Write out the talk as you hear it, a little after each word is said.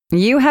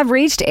You have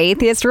reached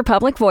Atheist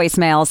Republic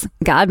voicemails.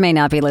 God may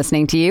not be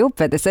listening to you,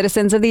 but the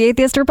citizens of the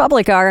Atheist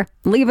Republic are.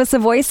 Leave us a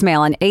voicemail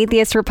on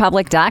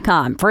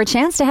atheistrepublic.com for a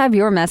chance to have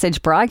your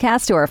message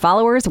broadcast to our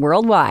followers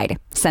worldwide.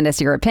 Send us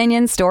your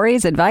opinions,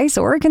 stories, advice,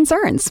 or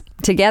concerns.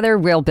 Together,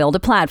 we'll build a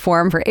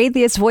platform for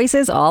atheist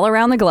voices all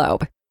around the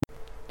globe.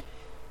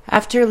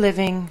 After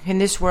living in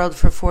this world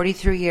for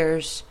 43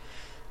 years,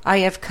 I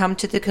have come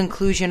to the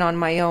conclusion on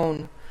my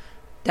own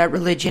that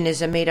religion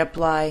is a made-up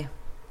lie.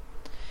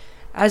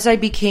 As I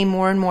became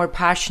more and more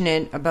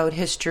passionate about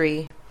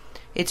history,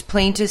 it's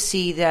plain to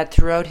see that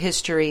throughout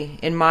history,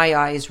 in my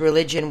eyes,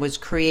 religion was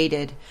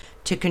created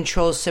to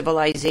control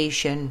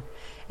civilization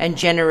and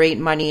generate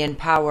money and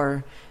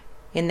power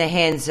in the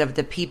hands of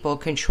the people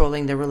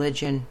controlling the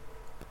religion.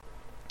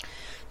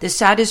 The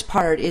saddest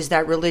part is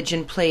that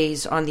religion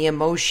plays on the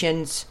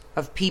emotions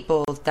of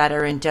people that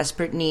are in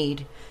desperate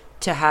need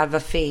to have a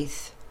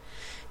faith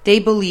they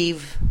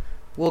believe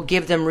will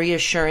give them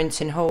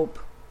reassurance and hope.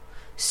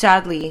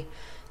 Sadly,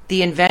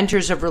 the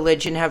inventors of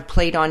religion have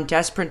played on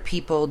desperate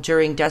people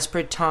during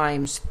desperate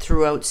times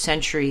throughout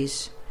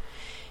centuries.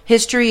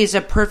 History is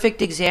a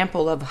perfect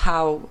example of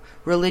how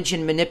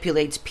religion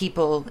manipulates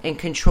people and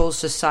controls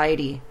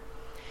society.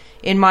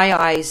 In my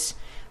eyes,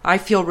 I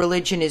feel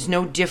religion is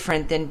no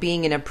different than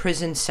being in a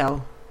prison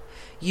cell.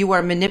 You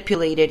are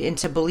manipulated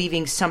into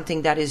believing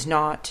something that is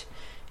not,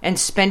 and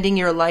spending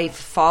your life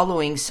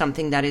following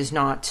something that is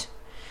not.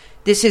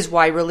 This is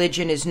why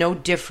religion is no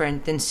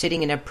different than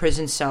sitting in a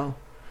prison cell.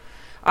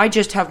 I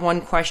just have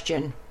one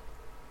question.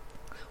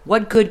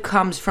 What good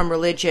comes from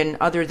religion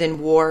other than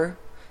war,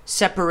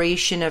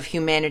 separation of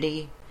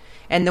humanity,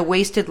 and the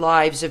wasted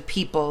lives of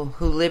people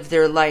who live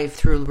their life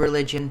through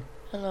religion?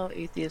 Hello,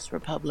 Atheist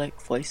Republic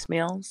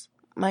voicemails.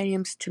 My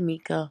name's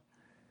Tamika.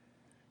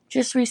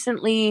 Just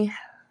recently,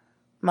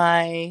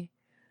 my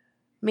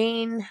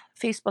main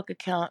Facebook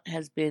account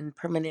has been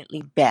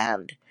permanently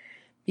banned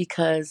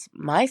because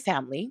my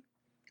family,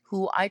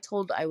 who I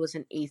told I was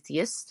an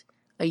atheist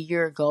a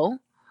year ago,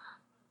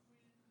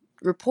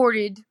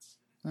 reported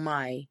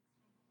my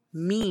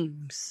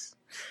memes.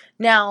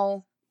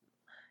 Now,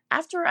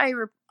 after I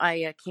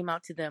came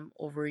out to them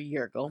over a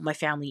year ago, my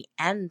family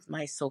and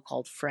my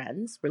so-called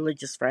friends,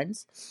 religious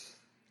friends,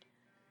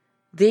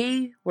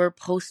 they were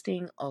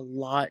posting a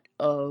lot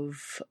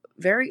of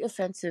very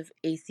offensive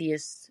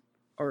atheist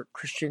or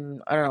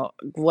Christian, I don't know,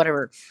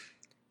 whatever,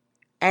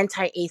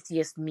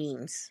 anti-atheist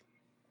memes.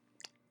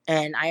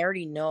 And I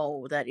already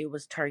know that it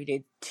was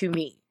targeted to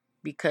me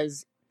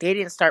because they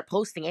didn't start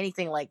posting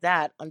anything like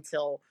that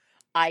until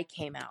I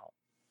came out.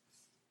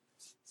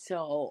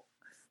 So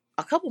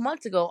a couple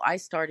months ago, I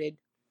started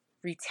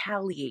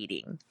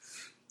retaliating.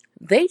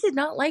 They did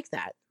not like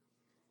that.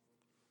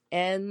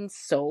 And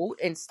so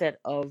instead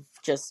of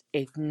just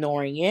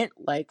ignoring it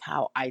like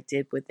how I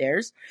did with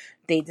theirs,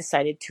 they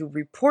decided to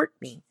report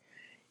me.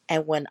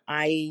 And when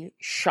I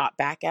shot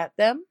back at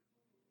them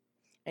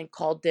and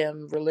called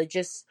them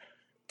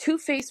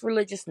two-faced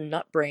religious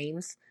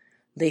nutbrains,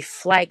 they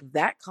flagged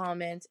that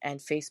comment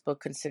and Facebook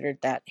considered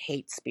that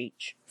hate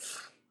speech.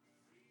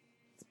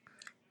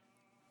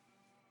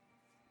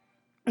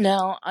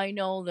 Now, I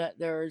know that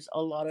there's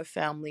a lot of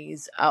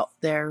families out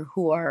there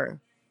who are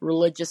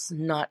religious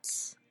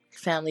nuts,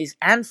 families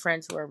and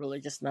friends who are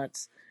religious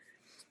nuts.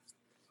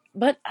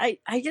 But I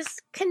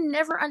just can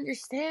never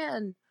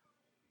understand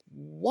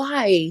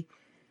why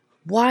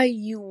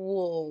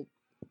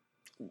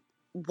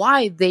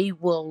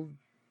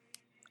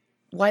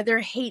their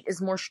hate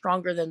is more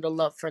stronger than the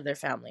love for their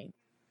family.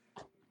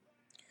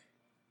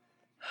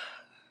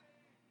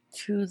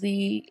 To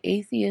the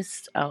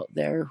atheists out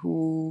there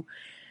who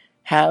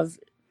have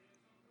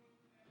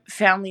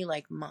family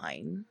like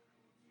mine,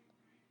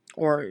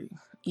 or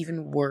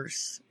even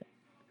worse,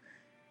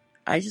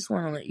 I just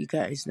want to let you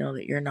guys know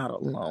that you're not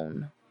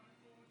alone.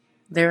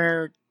 There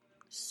are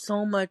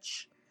so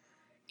much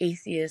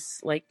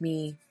atheists like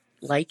me,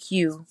 like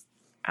you,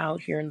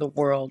 out here in the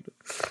world.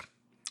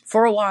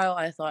 For a while,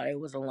 I thought I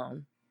was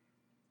alone.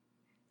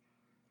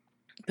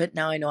 But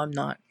now I know I'm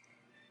not.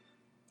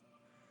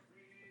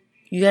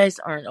 You guys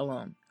aren't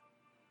alone.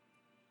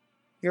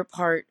 You're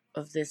part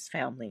of this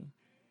family.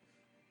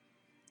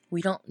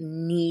 We don't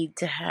need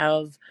to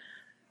have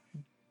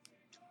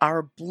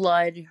our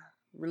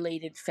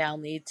blood-related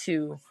family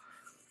to...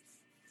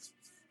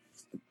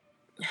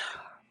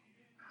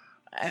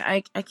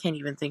 I can't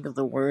even think of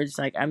the words.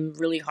 Like, I'm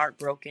really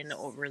heartbroken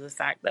over the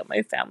fact that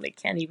my family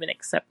can't even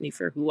accept me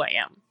for who I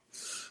am.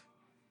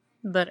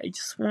 But I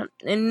just want...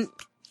 And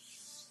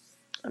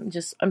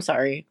I'm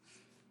sorry.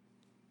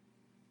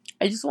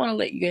 I just want to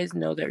let you guys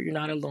know that you're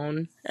not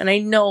alone. And I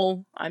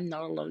know I'm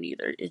not alone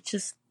either. It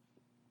just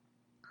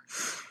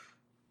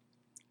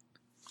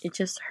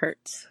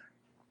hurts.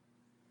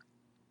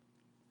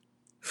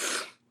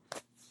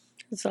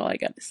 That's all I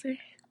got to say.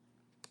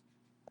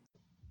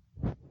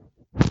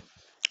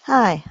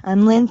 Hi,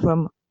 I'm Lynn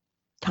from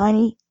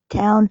tiny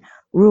town,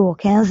 rural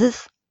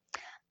Kansas.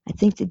 I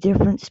think the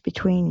difference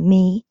between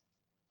me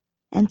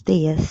and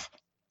theists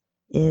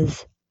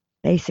is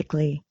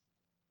basically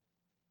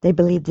They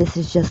believe this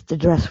is just a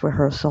dress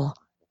rehearsal.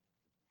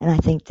 And I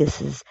think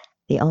this is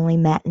the only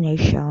matinee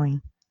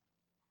showing.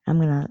 I'm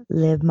going to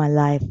live my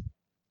life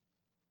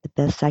the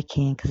best I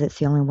can because it's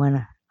the only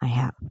one I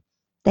have.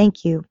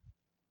 Thank you.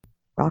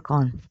 Rock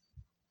on.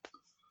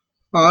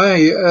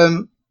 Hi,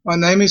 my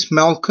name is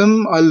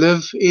Malcolm. I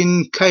live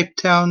in Cape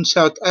Town,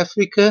 South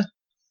Africa.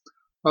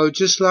 I would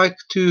just like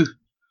to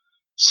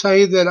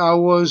say that I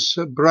was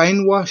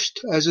brainwashed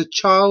as a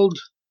child,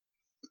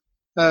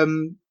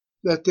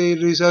 that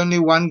there is only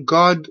one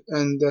God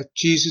and that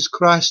Jesus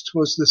Christ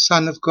was the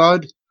Son of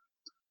God.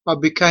 I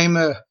became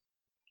a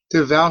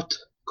devout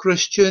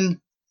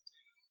Christian,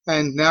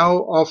 and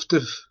now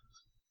after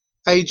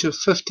age of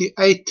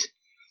 58,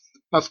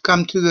 I've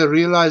come to the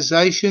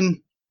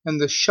realization and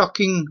the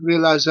shocking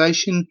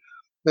realization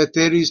that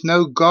there is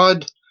no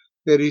God,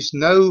 there is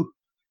no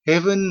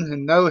heaven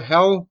and no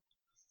hell.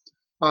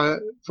 I,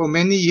 for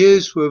many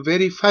years, were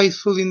very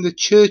faithful in the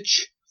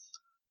church.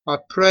 I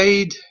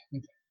prayed.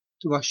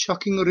 To my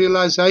shocking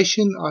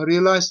realization, I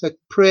realized that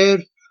prayer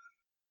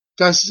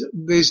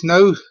there's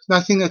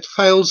nothing that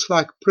fails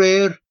like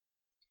prayer.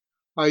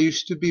 I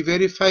used to be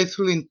very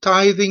faithful in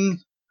tithing.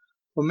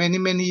 For many,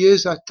 many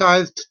years, I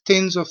tithed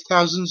hundreds of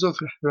thousands of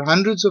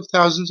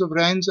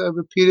rands over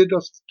a period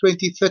of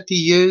 20, 30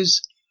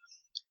 years.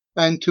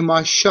 And to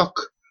my shock,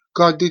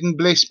 God didn't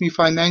bless me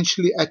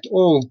financially at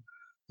all.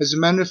 As a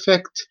matter of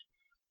fact,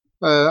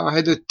 I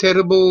had a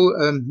terrible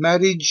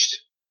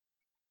marriage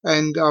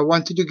and I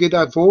wanted to get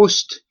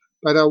divorced,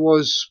 but I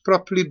was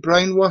properly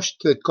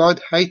brainwashed that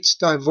God hates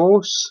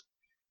divorce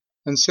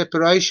and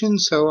separation,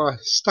 so I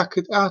stuck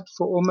it out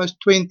for almost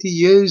 20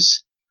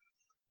 years.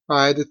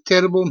 I had a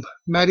terrible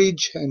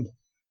marriage, and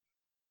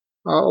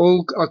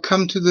I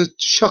come to the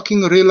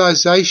shocking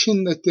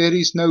realization that there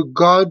is no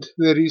God,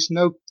 there is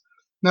no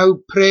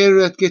prayer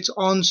that gets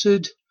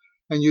answered,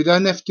 and you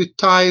don't have to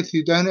tithe,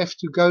 you don't have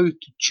to go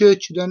to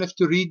church, you don't have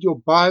to read your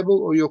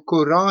Bible or your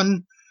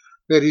Quran.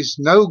 There is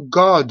no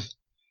God,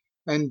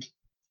 and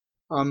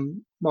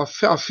I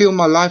feel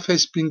my life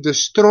has been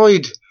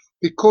destroyed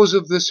because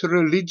of this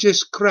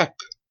religious crap.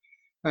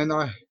 And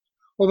I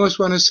almost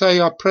want to say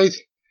I pray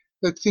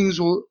that things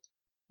will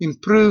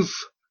improve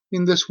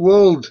in this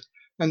world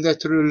and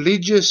that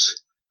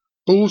religious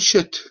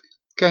bullshit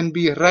can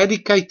be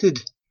eradicated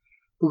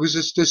because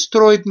it's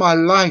destroyed my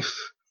life.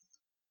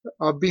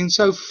 I've been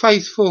so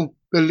faithful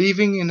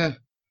believing in a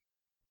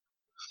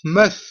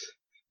myth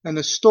and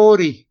a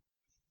story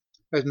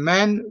that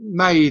man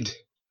made,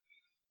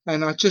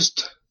 and I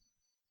just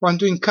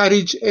want to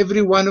encourage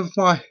every one of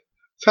my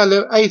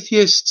fellow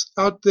atheists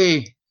out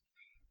there,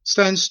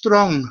 stand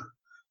strong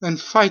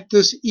and fight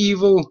this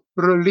evil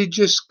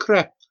religious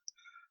crap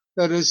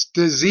that has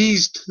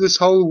diseased this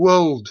whole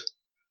world.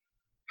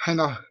 And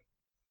I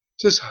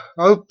just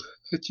hope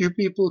that you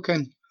people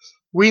can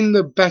win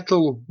the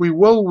battle. We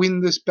will win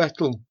this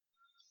battle.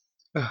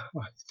 I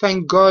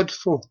thank God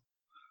for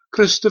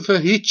Christopher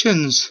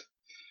Hitchens,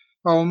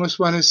 I almost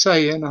want to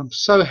say, and I'm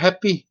so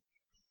happy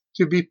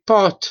to be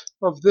part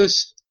of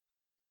this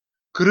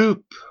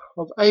group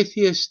of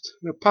Atheist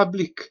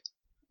Republic.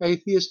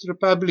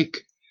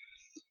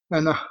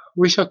 And I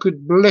wish I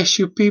could bless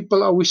you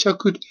people. I wish I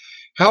could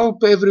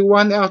help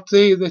everyone out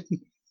there that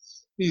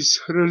is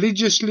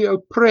religiously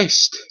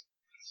oppressed.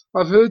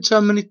 I've heard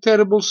so many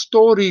terrible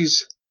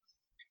stories,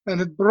 and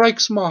it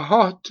breaks my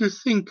heart to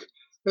think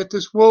that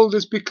this world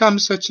has become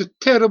such a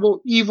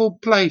terrible, evil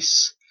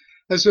place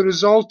as a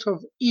result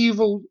of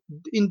evil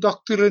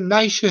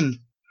indoctrination.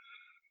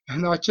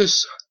 And I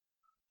just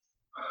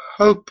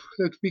hope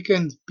that we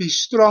can be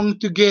strong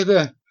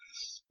together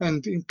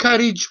and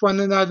encourage one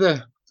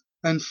another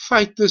and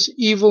fight this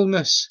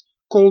evilness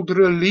called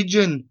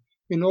religion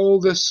in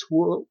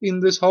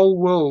this whole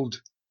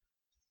world.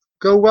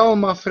 Go well,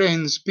 my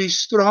friends. Be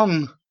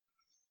strong.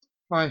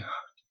 I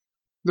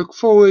look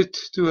forward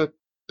to a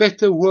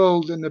better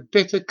world and a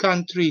better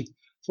country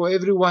for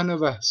every one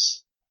of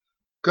us.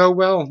 Go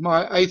well,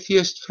 my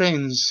atheist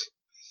friends.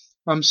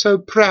 I'm so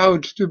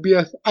proud to be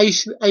an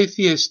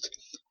atheist,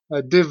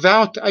 a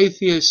devout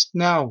atheist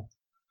now,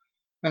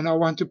 and I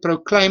want to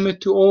proclaim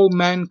it to all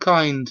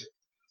mankind.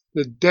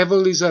 The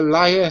devil is a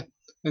liar,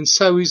 and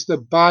so is the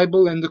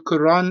Bible and the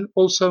Quran,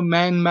 also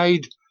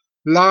man-made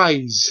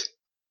lies.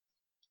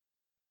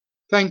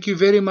 Thank you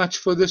very much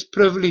for this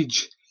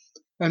privilege,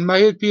 and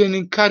may it be an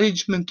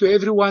encouragement to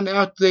everyone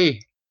out there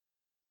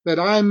that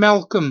I,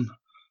 Malcolm,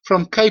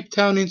 from Cape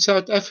Town in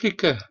South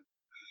Africa,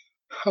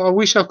 I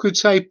wish I could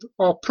say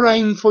are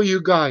praying for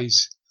you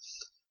guys,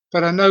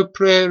 but I know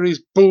prayer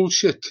is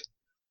bullshit.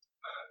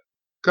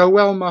 Go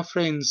well, my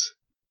friends.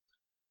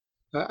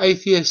 An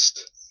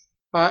atheist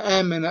I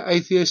am, and an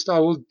atheist I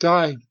will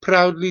die,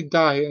 proudly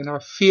die, and I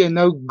fear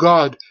no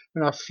God,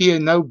 and I fear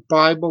no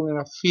Bible, and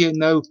I fear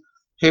no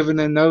heaven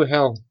and no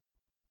hell.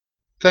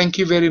 Thank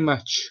you very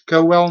much.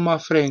 Go well, my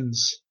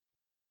friends.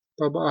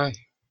 Bye-bye.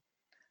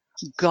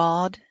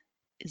 God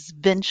is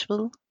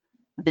vengeful,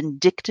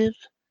 vindictive,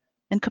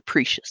 and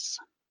capricious.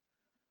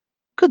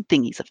 Good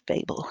thing he's a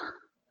fable.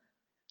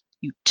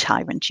 You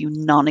tyrant, you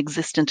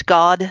non-existent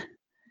God.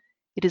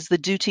 It is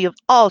the duty of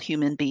all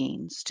human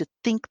beings to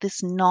think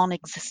this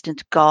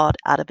non-existent God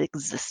out of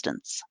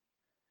existence.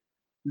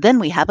 Then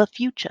we have a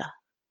future,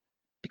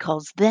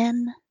 because then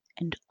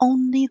and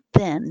only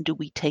then do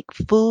we take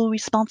full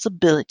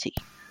responsibility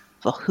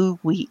for who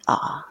we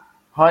are.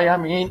 Hi,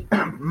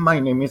 my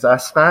name is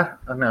Asghar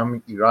and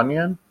I'm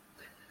Iranian.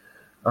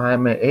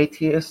 I'm an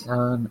atheist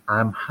and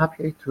I'm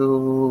happy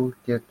to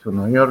get to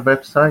know your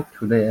website.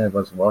 Today I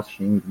was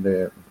watching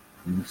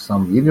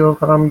some video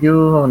from you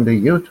on the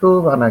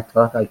YouTube and I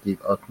thought I'd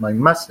give out my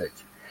message.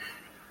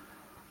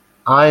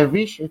 I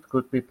wish it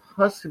could be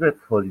possible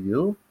for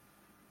you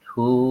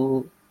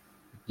to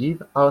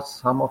give out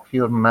some of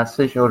your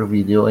message or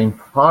video in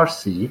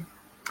Farsi.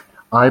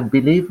 I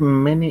believe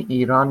many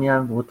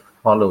Iranians would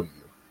follow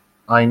you.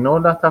 I know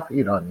a lot of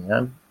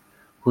Iranian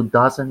who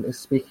doesn't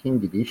speak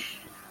English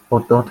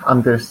or don't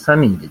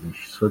understand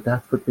English, so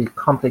that would be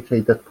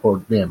complicated for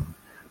them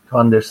to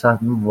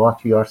understand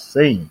what you are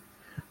saying.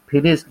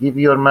 Please give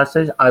your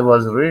message. I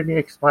was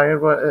really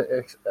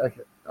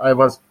I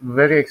was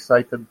very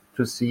excited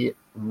to see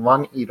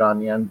one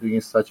Iranian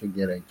doing such a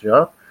great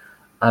job,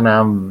 and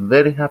I'm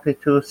very happy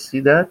to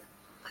see that.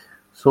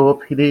 So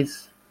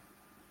please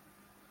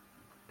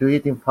do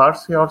it in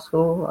Farsi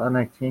also, and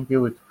I think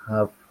you would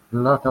have a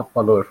lot of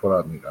followers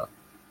from Iran,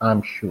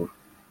 I'm sure.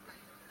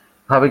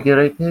 Have a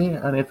great day,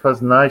 and it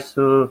was nice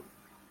to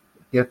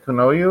get to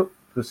know you,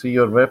 to see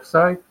your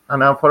website.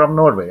 And I'm from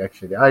Norway,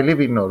 actually. I live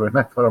in Norway,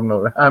 not from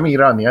Norway. I'm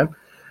Iranian.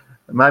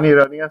 من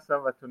ایرانی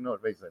هستم و تو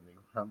نروژ زندگی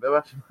میکنم.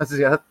 ببخشید من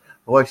زیاد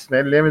وایس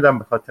میل نمیدم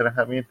به خاطر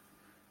همین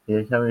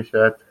یکمی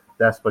شاید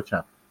دست با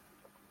چم.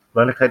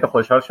 ولی خیلی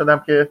خوشحال شدم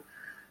که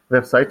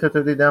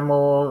وبسایتتو دیدم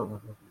و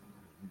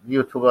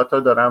یوتیوباتو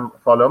دارم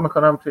فالو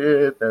میکنم،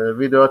 توی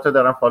ویدیوهاتو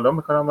دارم فالو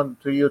میکنم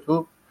توی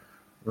یوتیوب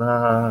و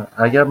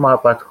اگر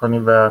محبت کنی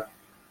و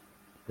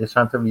یه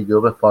چند تا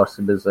ویدیو به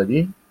فارسی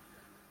بذاری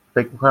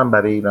فکر میکنم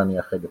برای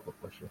ایرانی خیلی خوب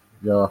باشه.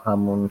 یا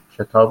همون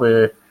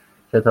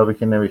کتابی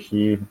که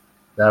نوشتی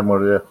در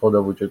مورد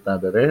خدا وجود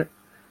نداره،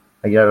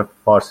 اگر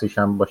فارسیش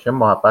هم باشه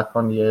محبت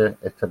کن یه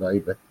اطلاعی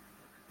بده.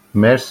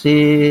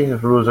 مرسی،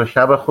 روز و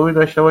شب خوبی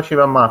داشته باشی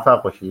و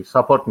موفق باشی.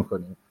 ساپورت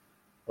میکنیم.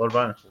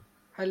 قربان شد.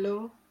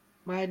 Hello,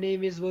 my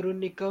name is Varun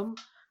Nikam.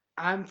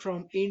 I'm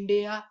from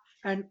India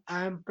and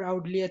I'm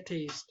proudly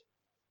atheist.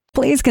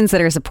 Please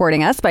consider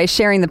supporting us by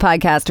sharing the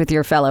podcast with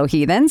your fellow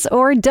heathens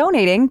or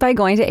donating by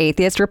going to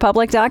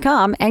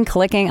atheistrepublic.com and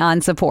clicking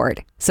on support.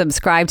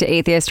 Subscribe to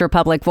Atheist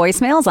Republic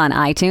voicemails on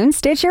iTunes,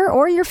 Stitcher,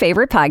 or your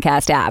favorite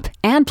podcast app.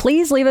 And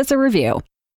please leave us a review.